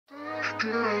Hey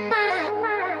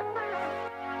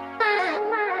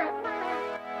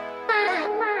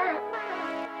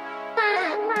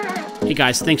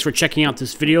guys, thanks for checking out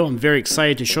this video. I'm very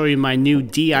excited to show you my new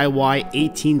DIY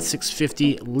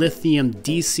 18650 Lithium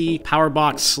DC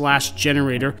Powerbox /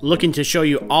 generator. Looking to show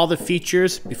you all the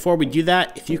features. Before we do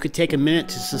that, if you could take a minute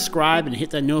to subscribe and hit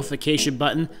that notification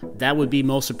button, that would be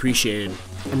most appreciated.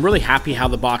 I'm really happy how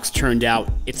the box turned out.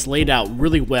 It's laid out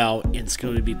really well and it's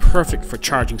going to be perfect for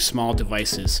charging small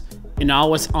devices. An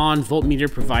always-on voltmeter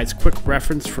provides quick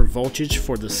reference for voltage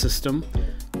for the system.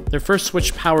 The first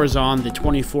switch powers on the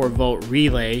 24 volt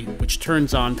relay, which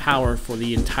turns on power for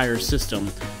the entire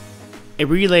system. A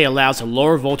relay allows a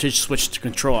lower voltage switch to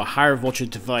control a higher voltage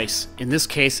device, in this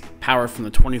case, power from the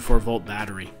 24 volt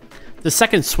battery. The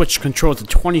second switch controls a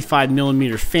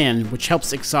 25mm fan, which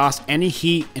helps exhaust any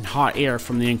heat and hot air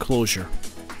from the enclosure.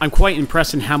 I'm quite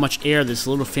impressed in how much air this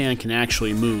little fan can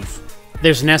actually move.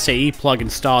 There's an SAE plug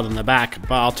installed in the back,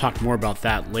 but I'll talk more about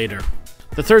that later.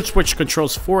 The third switch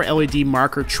controls 4 LED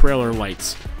marker trailer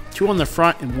lights, 2 on the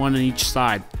front and 1 on each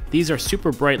side. These are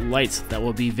super bright lights that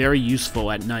will be very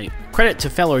useful at night. Credit to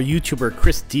fellow YouTuber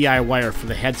Chris DIYer for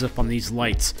the heads up on these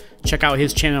lights. Check out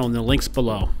his channel in the links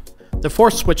below. The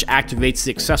fourth switch activates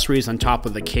the accessories on top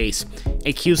of the case.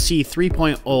 A QC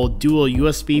 3.0 dual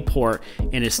USB port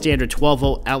and a standard 12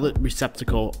 volt outlet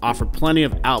receptacle offer plenty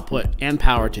of output and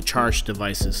power to charge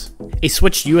devices. A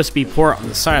switched USB port on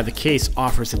the side of the case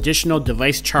offers additional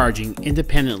device charging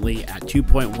independently at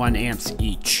 2.1 amps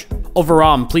each.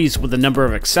 Overall, I'm pleased with the number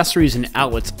of accessories and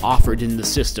outlets offered in the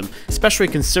system, especially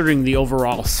considering the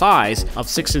overall size of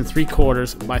 6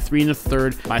 3/4 by 3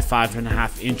 1/3 by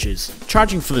 5.5 inches.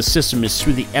 Charging for the system is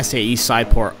through the SAE side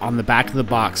port on the back of the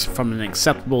box from an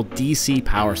acceptable DC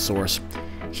power source.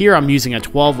 Here I'm using a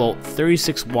 12 volt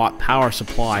 36 watt power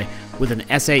supply with an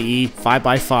SAE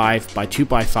 5x5 by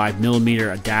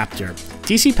 2x5mm adapter.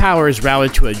 DC power is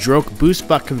routed to a Droke boost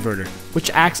buck converter, which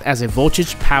acts as a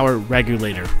voltage power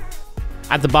regulator.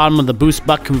 At the bottom of the boost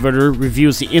buck converter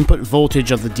reveals the input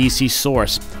voltage of the DC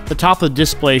source. The top of the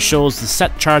display shows the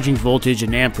set charging voltage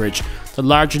and amperage. The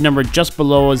larger number just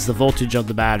below is the voltage of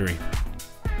the battery.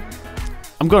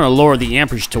 I'm going to lower the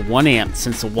amperage to 1 amp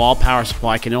since the wall power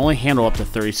supply can only handle up to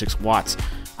 36 watts.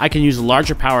 I can use a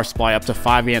larger power supply up to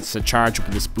 5 amps to charge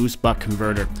with this boost buck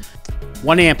converter.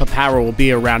 1 amp of power will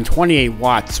be around 28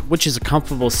 watts, which is a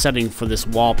comfortable setting for this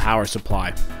wall power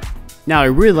supply. Now I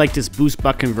really like this boost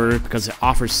buck converter because it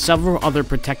offers several other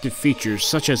protective features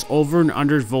such as over and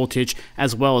under voltage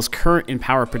as well as current and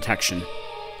power protection.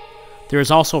 There is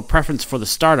also a preference for the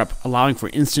startup, allowing for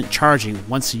instant charging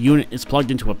once the unit is plugged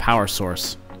into a power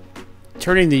source.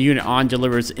 Turning the unit on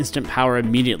delivers instant power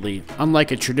immediately,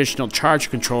 unlike a traditional charge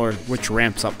controller which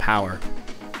ramps up power.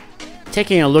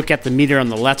 Taking a look at the meter on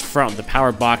the left front of the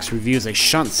power box reveals a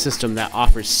shunt system that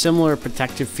offers similar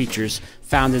protective features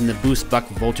found in the boost buck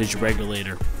voltage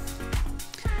regulator.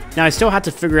 Now I still have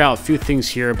to figure out a few things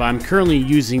here, but I'm currently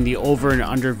using the over and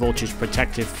under voltage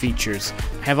protective features.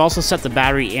 I have also set the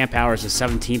battery amp hours to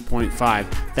 17.5.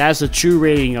 That is the true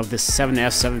rating of this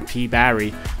 7F7P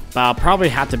battery, but I'll probably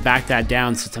have to back that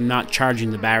down since I'm not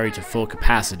charging the battery to full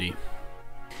capacity.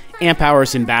 Amp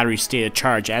hours in battery state of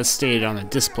charge, as stated on the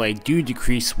display, do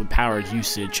decrease with power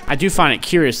usage. I do find it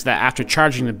curious that after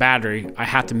charging the battery, I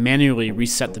have to manually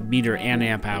reset the meter and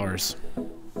amp hours.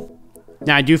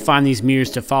 Now I do find these meters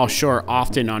to fall short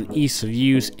often on ease of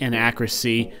use and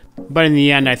accuracy, but in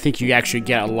the end I think you actually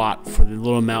get a lot for the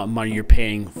little amount of money you're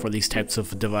paying for these types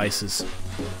of devices.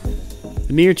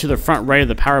 The meter to the front right of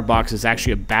the power box is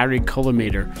actually a battery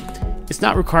kilometer. It's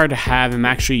not required to have. I'm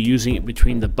actually using it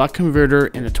between the buck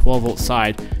converter and the 12 volt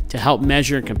side to help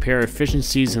measure and compare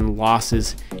efficiencies and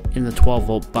losses in the 12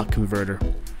 volt buck converter.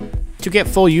 To get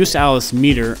full use out of this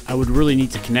meter, I would really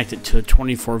need to connect it to a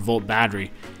 24 volt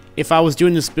battery. If I was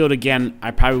doing this build again,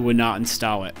 I probably would not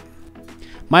install it.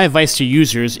 My advice to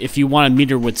users, if you want a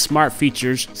meter with smart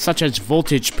features such as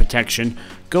voltage protection,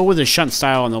 go with the shunt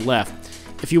style on the left.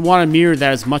 If you want a meter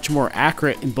that is much more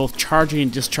accurate in both charging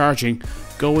and discharging,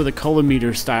 go with a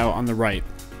kilometer style on the right.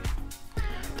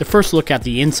 The first look at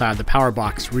the inside of the power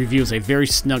box reveals a very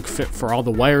snug fit for all the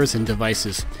wires and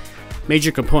devices.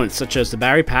 Major components such as the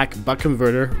battery pack, buck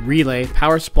converter, relay,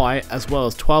 power supply, as well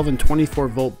as 12 and 24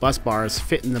 volt bus bars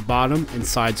fit in the bottom and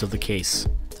sides of the case.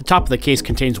 The top of the case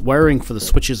contains wiring for the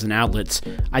switches and outlets.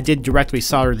 I did directly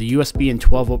solder the USB and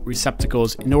 12 volt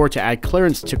receptacles in order to add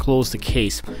clearance to close the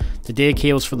case. The data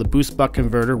cables for the boost buck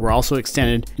converter were also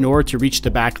extended in order to reach the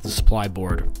back of the supply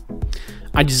board.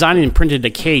 I designed and printed a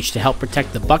cage to help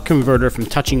protect the buck converter from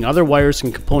touching other wires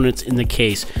and components in the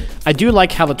case. I do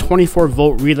like how the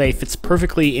 24-volt relay fits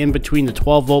perfectly in between the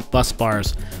 12-volt bus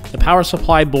bars. The power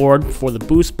supply board for the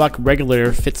boost buck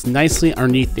regulator fits nicely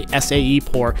underneath the SAE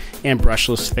port and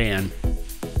brushless fan.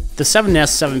 The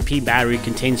 7S7P battery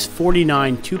contains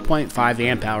 49 2.5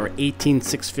 amp hour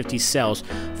 18650 cells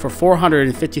for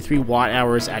 453 watt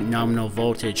hours at nominal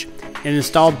voltage. An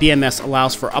installed BMS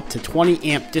allows for up to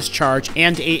 20 amp discharge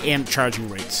and 8 amp charging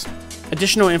rates.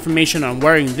 Additional information on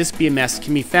wiring this BMS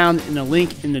can be found in a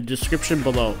link in the description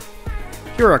below.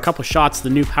 Here are a couple shots of the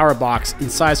new Powerbox in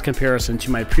size comparison to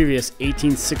my previous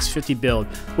 18650 build,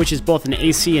 which is both an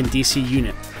AC and DC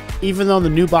unit. Even though the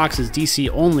new box is DC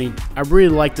only, I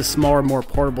really like the smaller, more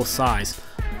portable size,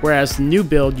 whereas the new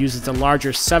build uses a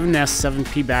larger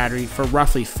 7S7P battery for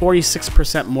roughly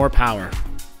 46% more power.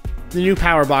 The new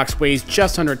Powerbox weighs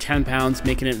just under 10 pounds,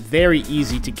 making it very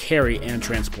easy to carry and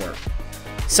transport.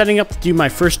 Setting up to do my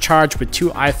first charge with 2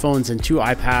 iPhones and 2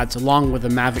 iPads along with a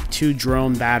Mavic 2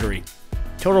 drone battery.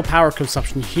 Total power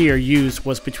consumption here used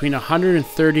was between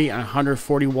 130 and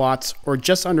 140 watts, or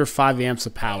just under 5 amps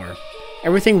of power.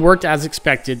 Everything worked as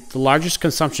expected. The largest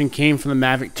consumption came from the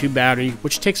Mavic 2 battery,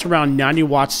 which takes around 90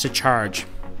 watts to charge.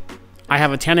 I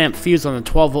have a 10 amp fuse on the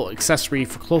 12 volt accessory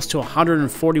for close to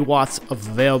 140 watts of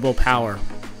available power.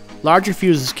 Larger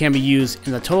fuses can be used,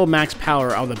 and the total max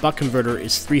power of the buck converter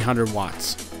is 300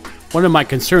 watts. One of my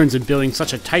concerns in building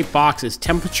such a tight box is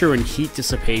temperature and heat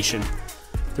dissipation.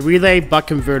 The relay, buck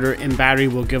converter, and battery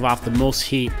will give off the most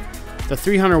heat. The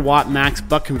 300 watt max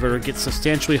buck converter gets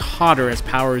substantially hotter as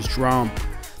power is drawn.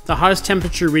 The hottest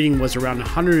temperature reading was around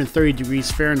 130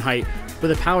 degrees Fahrenheit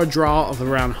with a power draw of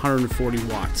around 140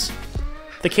 watts.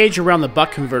 The cage around the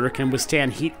buck converter can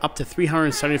withstand heat up to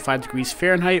 375 degrees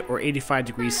Fahrenheit or 85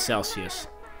 degrees Celsius.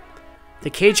 The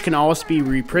cage can always be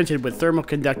reprinted with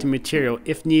thermal-conducting material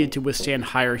if needed to withstand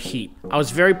higher heat. I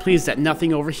was very pleased that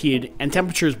nothing overheated and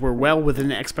temperatures were well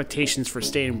within expectations for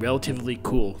staying relatively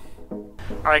cool.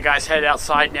 Alright guys, headed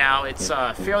outside now. It's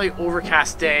a fairly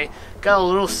overcast day. Got a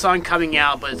little sun coming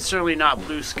out, but it's certainly not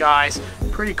blue skies.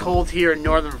 Pretty cold here in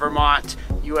northern Vermont,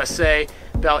 USA.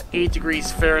 About 8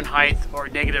 degrees Fahrenheit or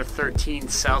negative 13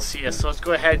 Celsius. So let's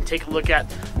go ahead and take a look at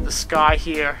the sky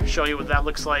here, show you what that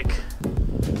looks like.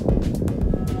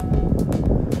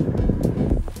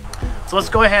 So let's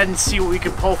go ahead and see what we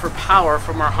can pull for power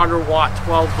from our 100 watt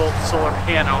 12 volt solar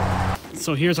panel.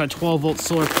 So here's our 12 volt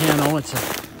solar panel. It's a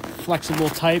flexible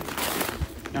type.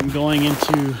 I'm going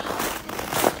into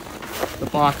the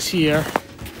box here.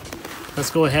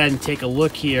 Let's go ahead and take a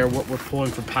look here what we're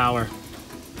pulling for power.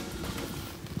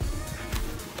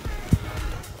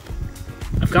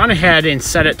 I've gone ahead and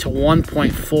set it to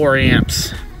 1.4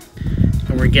 amps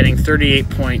and we're getting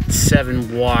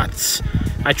 38.7 watts.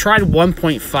 I tried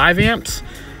 1.5 amps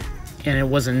and it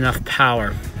wasn't enough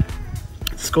power.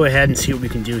 Let's go ahead and see what we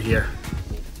can do here.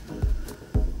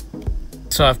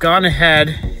 So I've gone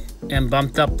ahead and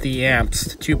bumped up the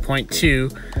amps to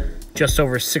 2.2, just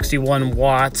over 61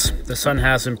 watts. The sun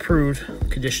has improved,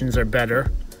 conditions are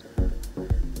better.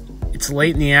 It's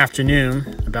late in the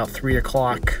afternoon, about 3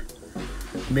 o'clock,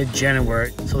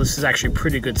 mid-January, so this is actually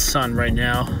pretty good sun right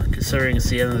now, considering it's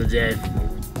the end of the day.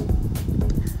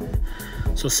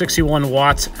 So 61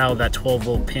 watts out of that 12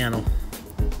 volt panel.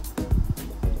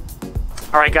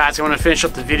 Alright guys, I want to finish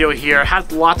up the video here. I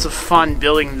had lots of fun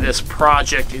building this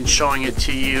project and showing it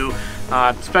to you,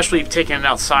 especially taking it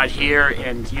outside here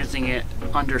and using it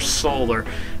under solar.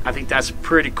 I think that's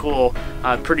pretty cool,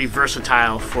 pretty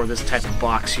versatile for this type of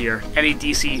box here. Any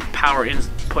DC power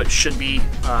input should be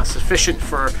sufficient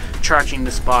for charging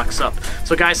this box up.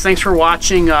 So guys, thanks for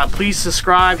watching. Please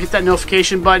subscribe, hit that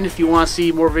notification button if you want to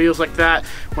see more videos like that.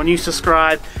 When you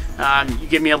subscribe, you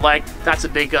give me a like. That's a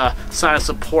big sign of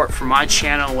support for my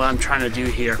channel, what I'm trying to do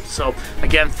here. So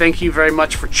again, thank you very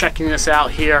much for checking this out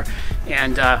here,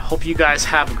 and hope you guys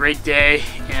have a great day.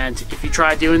 And if you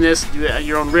try doing this, do it at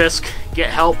your own risk, get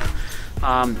help.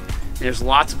 There's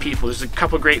lots of people. There's a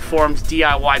couple of great forums,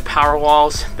 DIY Power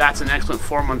Walls. That's an excellent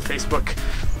forum on Facebook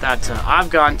that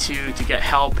I've gone to get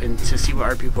help and to see what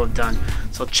other people have done.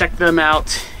 So check them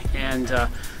out, and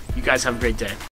you guys have a great day.